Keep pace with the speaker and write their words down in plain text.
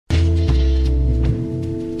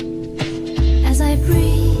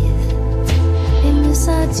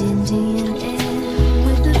Indian air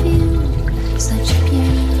with a view, such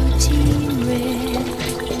beauty rare.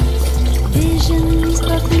 Visions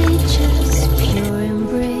of nature's pure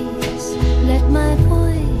embrace, let my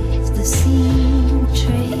voice the scene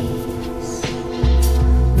trace.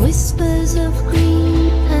 Whispers of green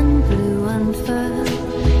and blue unfurl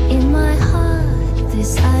in my heart,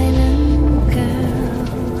 this island girl.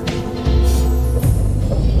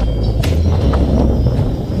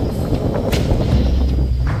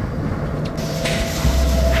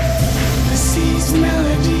 The sea's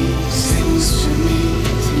melody sings to me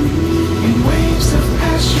in waves of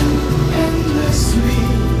passion endlessly.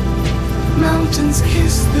 Mountains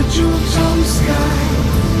kiss the jewel-toned sky.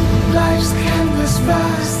 Life's canvas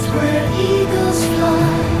vast where eagles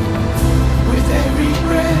fly. With every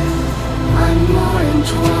breath I'm more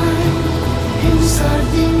entwined. In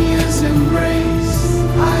Sardinia's embrace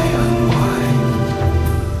I unwind.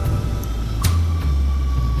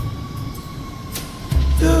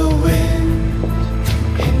 The wind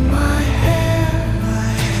in my hair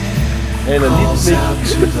calls out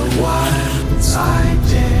to the wilds I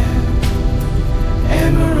dare.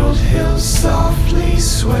 Emerald hills softly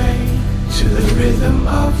sway to the rhythm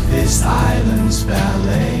of this island's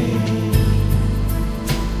ballet.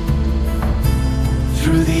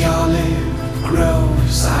 Through the olive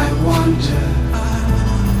groves I wander,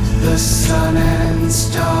 the sun and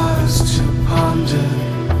stars to ponder.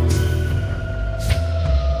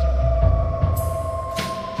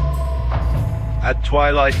 At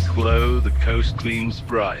twilight's glow the coast gleams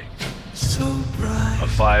bright, So bright. a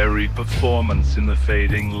fiery performance in the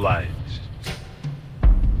fading light.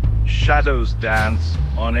 Shadows dance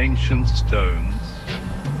on ancient stones,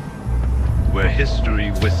 where history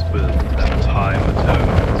whispers and time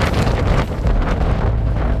atones.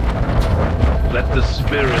 Let the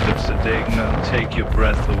spirit of Sardegna take your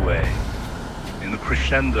breath away, in the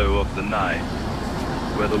crescendo of the night,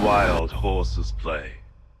 where the wild horses play.